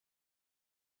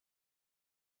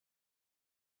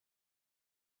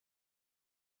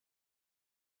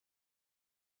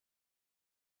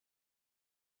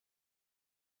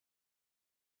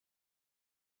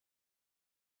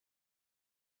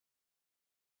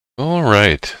All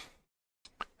right.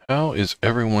 How is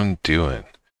everyone doing?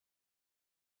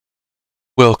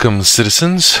 Welcome,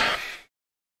 citizens.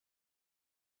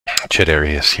 Chet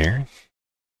Arias here.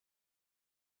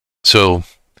 So,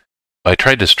 I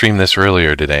tried to stream this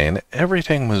earlier today, and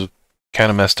everything was kind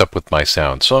of messed up with my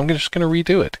sound. So I'm just going to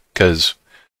redo it because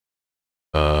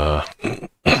because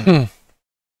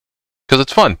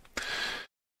it's fun.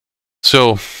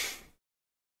 So,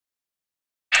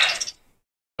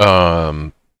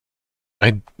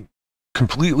 I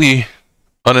completely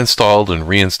uninstalled and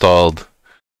reinstalled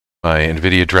my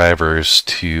Nvidia drivers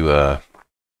to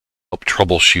help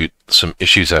troubleshoot some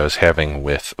issues I was having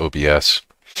with OBS.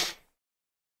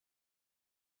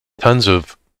 Tons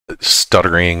of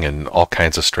stuttering and all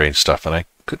kinds of strange stuff, and I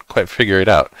couldn't quite figure it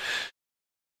out.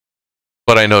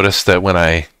 But I noticed that when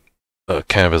I,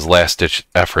 kind of as last-ditch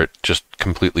effort, just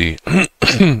completely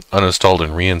uninstalled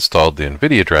and reinstalled the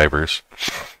Nvidia drivers,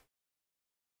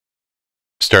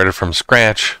 started from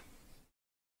scratch,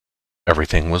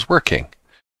 everything was working.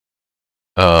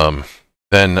 Then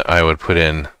I would put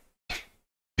in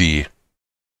the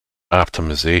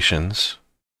optimizations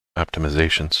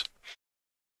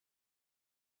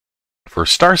for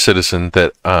Star Citizen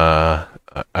that I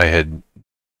had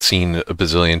seen a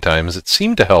bazillion times. It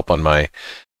seemed to help on my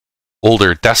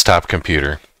older desktop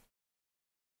computer.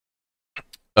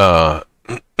 You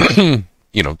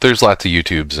know, there's lots of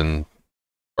YouTubes and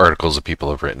articles that people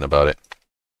have written about it.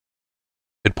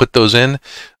 I'd put those in,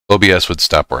 OBS would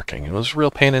stop working. It was a real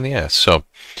pain in the ass. So,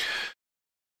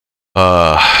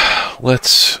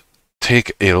 let's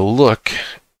take a look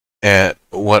at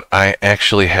what I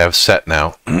actually have set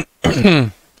now.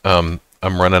 I'm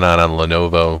running on a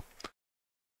Lenovo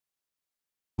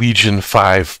Legion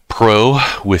 5 Pro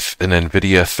with an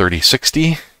Nvidia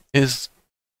 3060.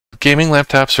 Gaming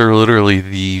laptops are literally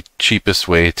the cheapest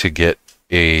way to get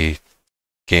a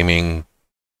gaming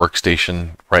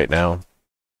workstation right now.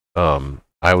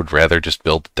 I would rather just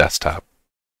build a desktop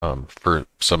for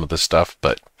some of this stuff,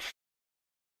 but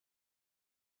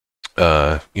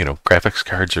you know, graphics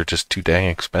cards are just too dang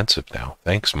expensive now.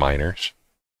 Thanks, miners.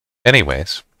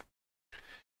 Anyways,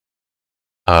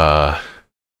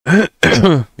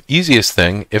 easiest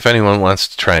thing, if anyone wants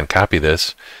to try and copy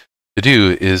this, to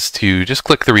do is to just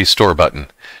click the restore button.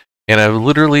 And I've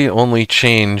literally only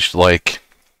changed like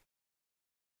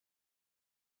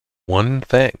one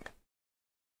thing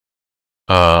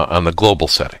on the global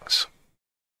settings.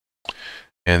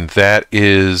 And that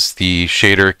is the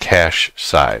shader cache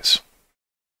size.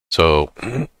 So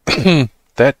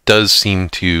that does seem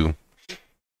to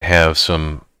have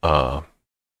some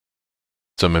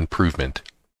improvement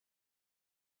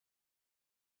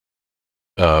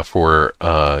for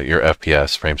your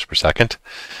FPS, frames per second.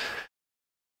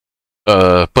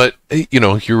 But you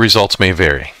know, your results may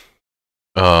vary.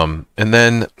 And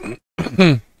then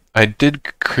I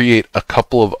did create a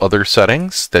couple of other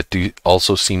settings that do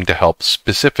also seem to help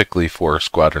specifically for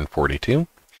Squadron 42.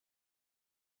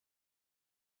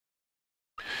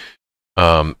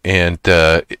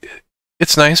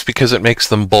 It's nice because it makes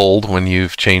them bold when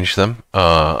you've changed them.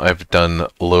 I've done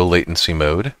low latency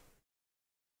mode.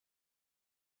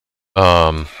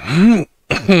 Low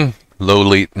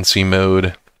latency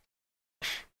mode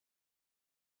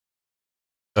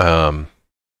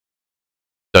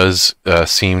does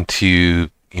seem to,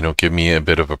 you know, give me a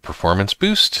bit of a performance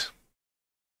boost.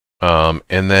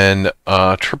 And then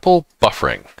triple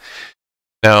buffering.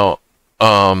 Now,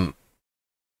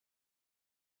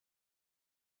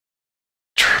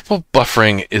 triple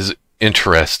buffering is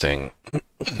interesting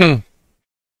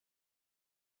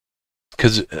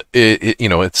because you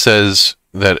know, it says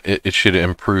that it should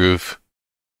improve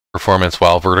performance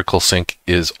while vertical sync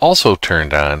is also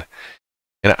turned on.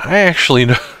 And I actually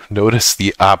noticed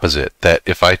the opposite, that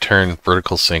if I turn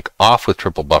vertical sync off with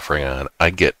triple buffering on,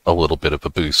 I get a little bit of a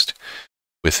boost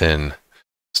within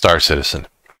Star Citizen.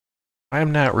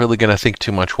 I'm not really going to think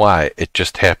too much why, it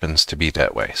just happens to be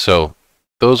that way. So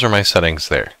those are my settings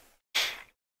there.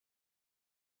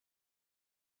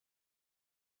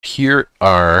 Here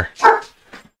are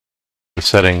the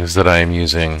settings that I am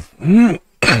using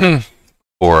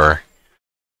for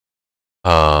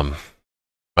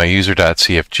my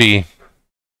User.cfg,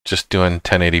 just doing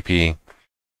 1080p.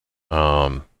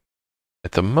 At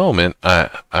the moment,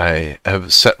 I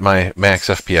have set my max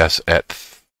FPS at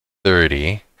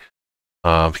 30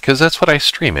 because that's what I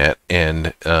stream at,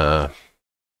 and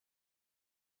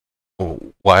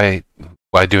why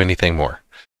do anything more?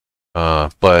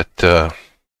 But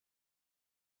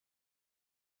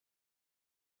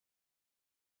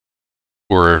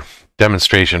for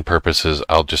demonstration purposes,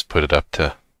 I'll just put it up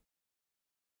to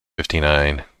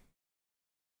 59.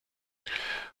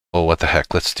 Well, what the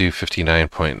heck? Let's do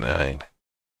 59.9. I've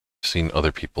seen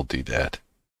other people do that.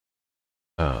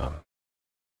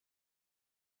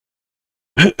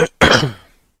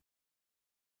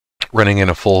 Running in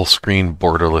a full screen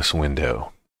borderless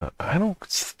window. I don't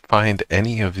find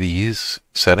any of these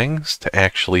settings to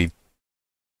actually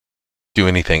do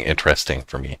anything interesting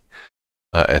for me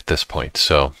at this point.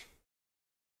 So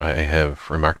I have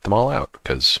remarked them all out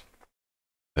because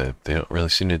they don't really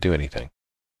seem to do anything.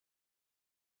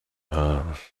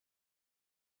 I'm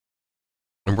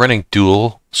running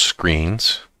dual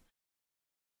screens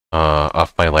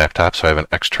off my laptop, so I have an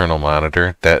external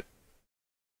monitor. That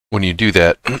when you do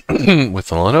that with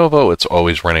the Lenovo, it's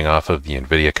always running off of the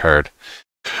Nvidia card.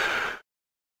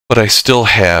 But I still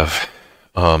have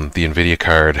the Nvidia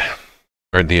card,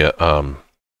 or the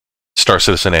Star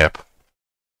Citizen app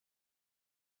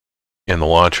and the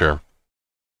launcher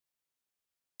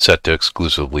set to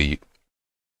exclusively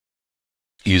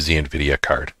use the Nvidia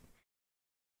card.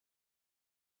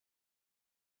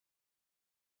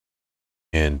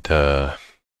 And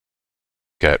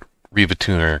got Riva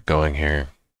Tuner going here.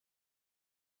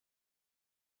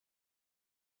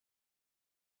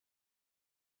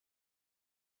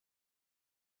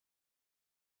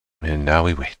 And now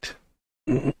we wait.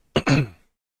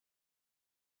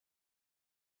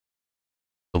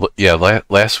 Yeah,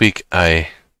 last week I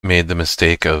made the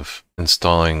mistake of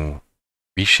installing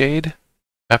Reshade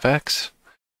FX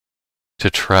to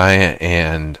try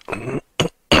and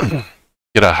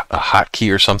get a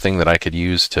hotkey or something that I could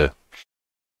use to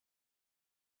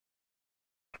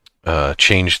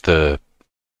change the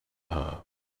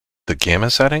gamma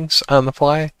settings on the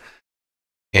fly,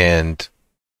 and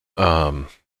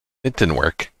it didn't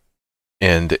work,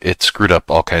 and it screwed up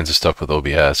all kinds of stuff with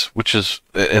OBS,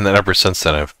 and then ever since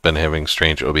then I've been having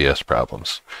strange OBS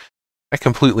problems. I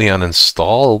completely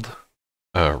uninstalled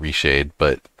Reshade,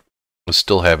 but was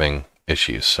still having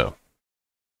issues. So,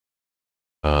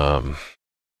 all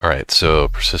right. So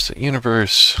persistent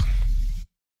universe.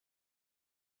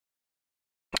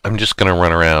 I'm just gonna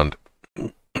run around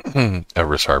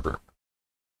Everest Harbor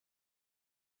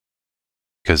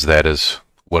because that is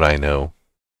what I know.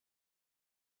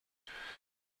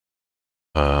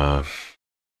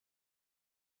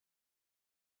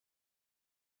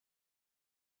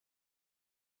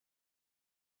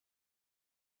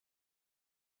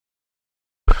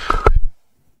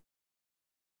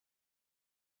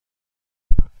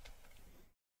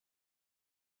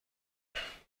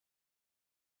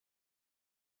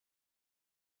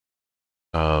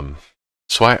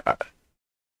 So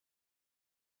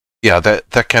yeah,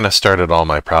 that kind of started all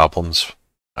my problems.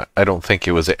 I don't think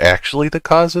it was actually the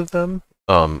cause of them.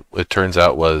 It turns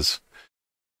out was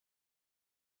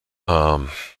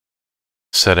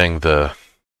setting the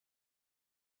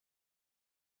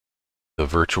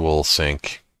virtual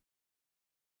sync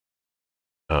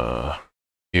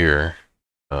here,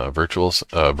 verticals,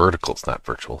 not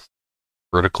virtuals,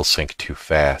 vertical sync too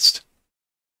fast.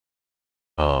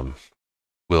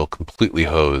 Will completely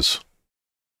hose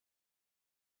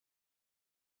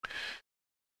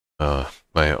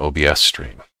my OBS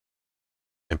stream.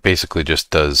 It basically just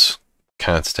does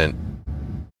constant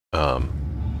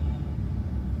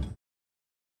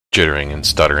jittering and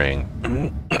stuttering.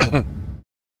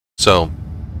 So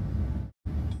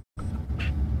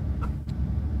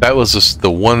that was just the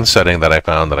one setting that I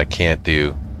found that I can't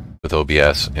do with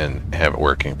OBS and have it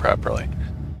working properly.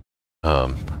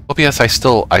 OBS, I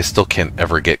still can't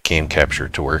ever get game capture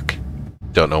to work.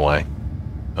 Don't know why.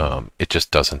 It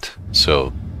just doesn't.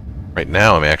 So right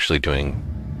now I'm actually doing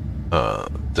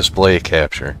display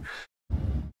capture.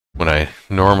 When I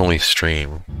normally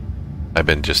stream, I've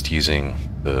been just using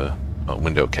the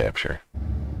window capture.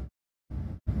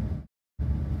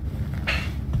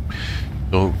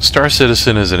 So Star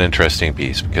Citizen is an interesting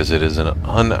piece because it is an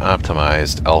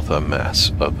unoptimized alpha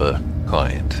mess of a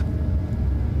client.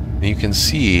 And you can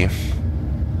see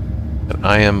that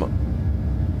I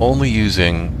am only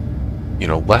using,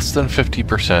 less than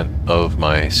 50% of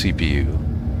my CPU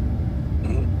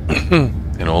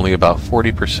and only about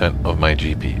 40% of my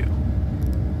GPU.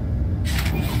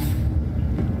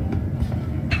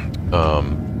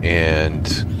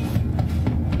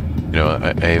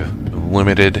 I've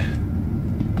limited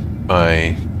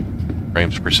my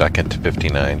frames per second to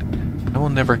 59. I will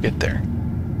never get there.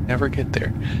 Never get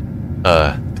there.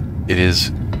 It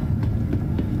is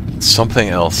something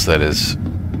else that is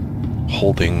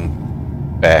holding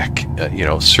back,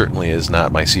 certainly is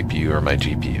not my CPU or my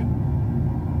GPU.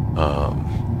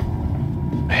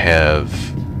 I have,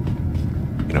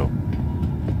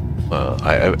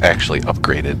 I've actually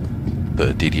upgraded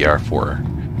the DDR4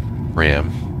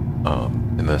 RAM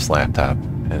in this laptop,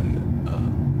 and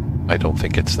I don't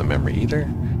think it's the memory either.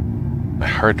 My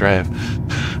hard drive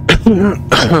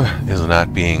is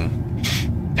not being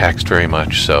taxed very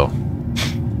much, so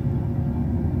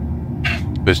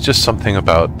there's just something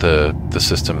about the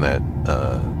system that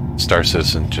Star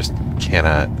Citizen just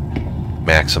cannot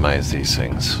maximize these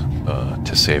things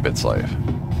to save its life.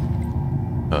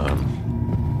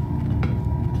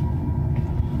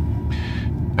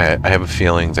 I have a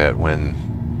feeling that when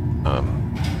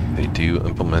they do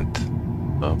implement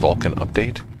a Vulkan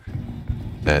update,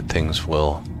 that things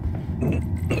will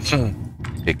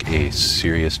take a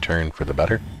serious turn for the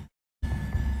better.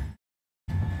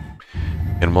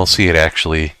 And we'll see it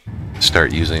actually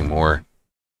start using more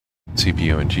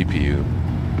CPU and GPU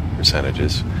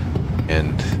percentages.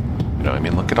 And, you know, I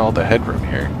mean, look at all the headroom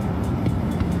here.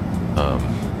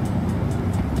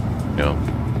 You know,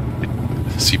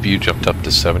 CPU jumped up to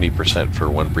 70% for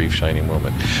one brief shining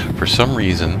moment. For some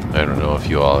reason, I don't know if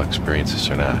you all experience this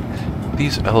or not,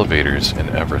 these elevators in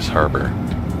Everest Harbor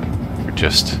are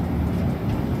just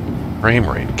frame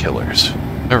rate killers.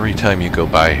 Every time you go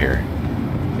by here,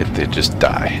 they just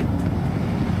die.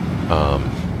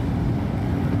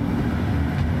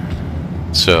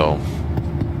 So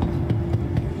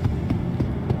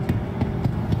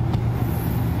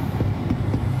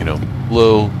you know,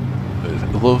 low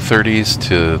 30s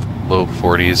to low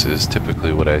 40s is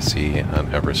typically what I see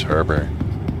on Everest Harbor.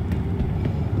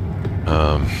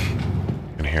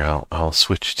 And here I'll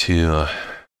switch to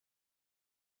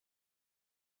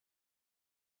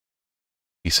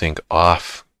desync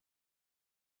off,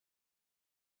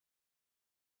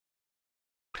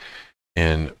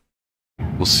 and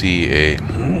we'll see a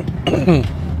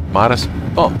modest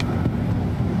bump.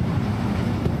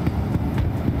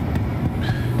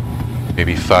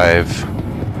 Maybe 4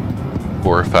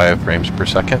 or 5 frames per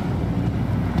second.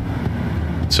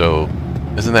 So,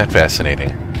 isn't that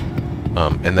fascinating?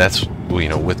 And that's, you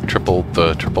know, with the triple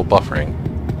buffering,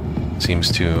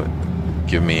 seems to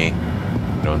give me,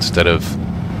 you know, instead of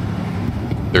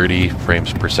 30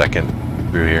 frames per second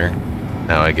through here,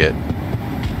 now I get,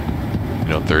 you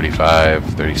know, 35,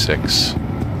 36.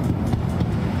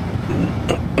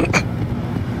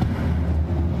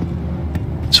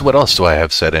 So what else do I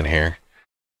have set in here?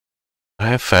 I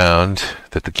have found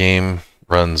that the game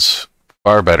runs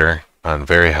far better on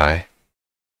very high,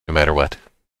 no matter what.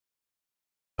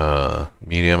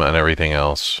 Medium on everything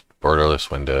else,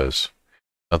 borderless windows,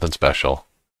 nothing special.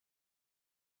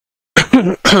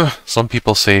 Some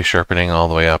people say sharpening all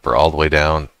the way up or all the way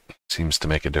down seems to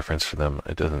make a difference for them.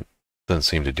 It doesn't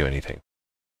seem to do anything.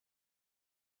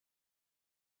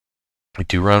 I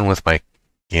do run with my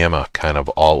gamma kind of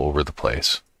all over the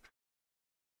place.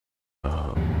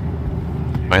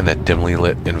 Find that dimly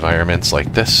lit environments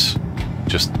like this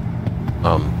just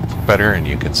better, and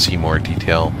you can see more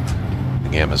detail. The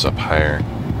gamma's up higher.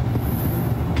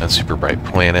 On super bright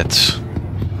planets,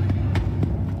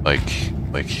 like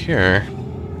here.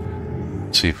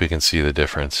 Let's see if we can see the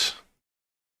difference.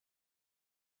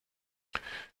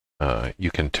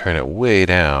 You can turn it way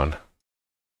down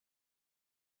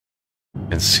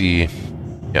and see,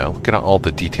 yeah, look at all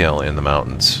the detail in the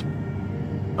mountains.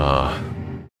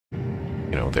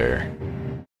 You know,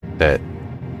 that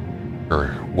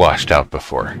are washed out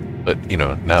before, but you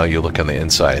know, now you look on the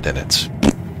inside and it's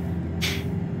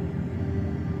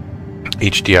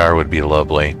HDR would be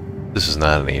lovely. This is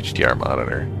not an HDR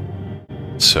monitor,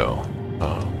 so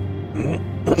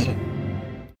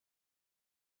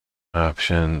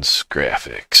options,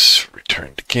 graphics,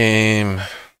 return to game.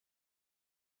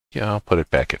 Yeah, I'll put it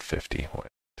back at 50.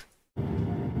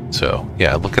 So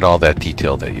yeah, look at all that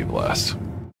detail that you've lost.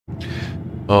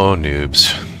 Oh,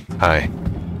 noobs. Hi.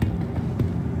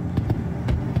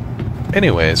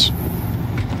 Anyways,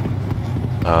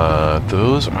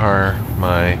 those are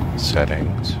my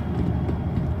settings.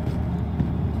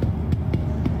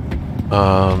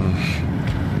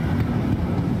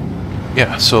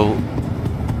 Yeah, so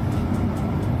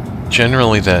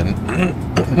generally then,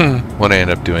 what I end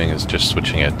up doing is just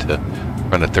switching it to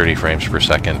run at 30 frames per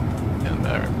second and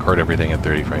record everything at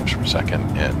 30 frames per second,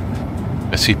 and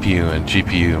my CPU and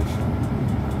GPU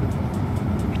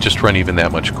just run even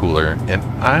that much cooler, and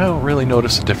I don't really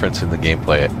notice a difference in the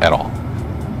gameplay at all.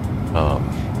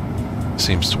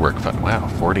 Seems to work fine. Wow,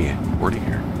 40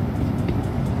 here.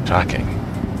 Shocking.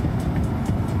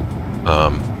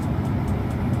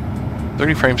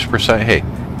 30 frames per second. Hey,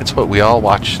 it's what we all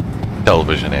watch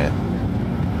television at.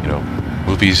 You know,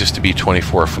 movies used to be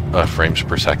 24 frames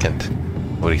per second.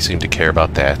 Nobody seemed to care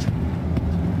about that.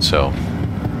 So,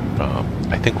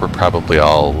 I think we're probably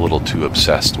all a little too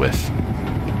obsessed with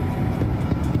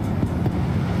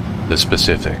the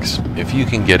specifics. If you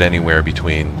can get anywhere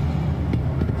between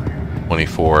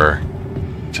 24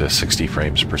 to 60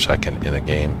 frames per second in a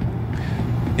game,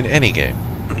 in any game,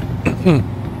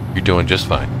 you're doing just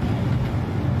fine.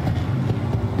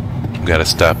 You've got to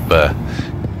stop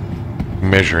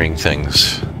measuring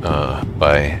things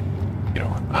by,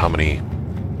 how many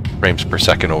frames per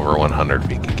second over 100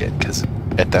 we can get, because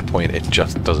at that point it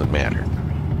just doesn't matter.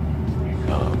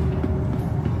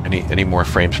 Any more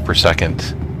frames per second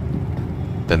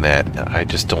than that, I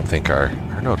just don't think are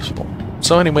noticeable.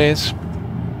 So anyways,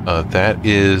 that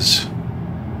is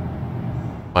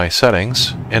my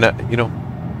settings, and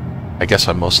I guess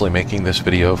I'm mostly making this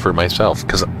video for myself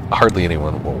because hardly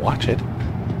anyone will watch it,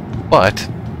 but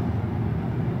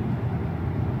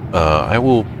I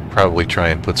will probably try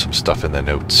and put some stuff in the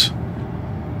notes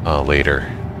later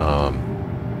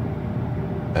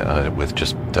with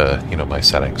just my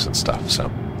settings and stuff.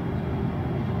 So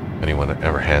if anyone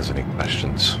ever has any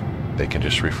questions, they can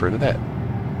just refer to that.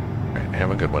 All right, have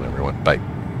a good one, everyone. Bye.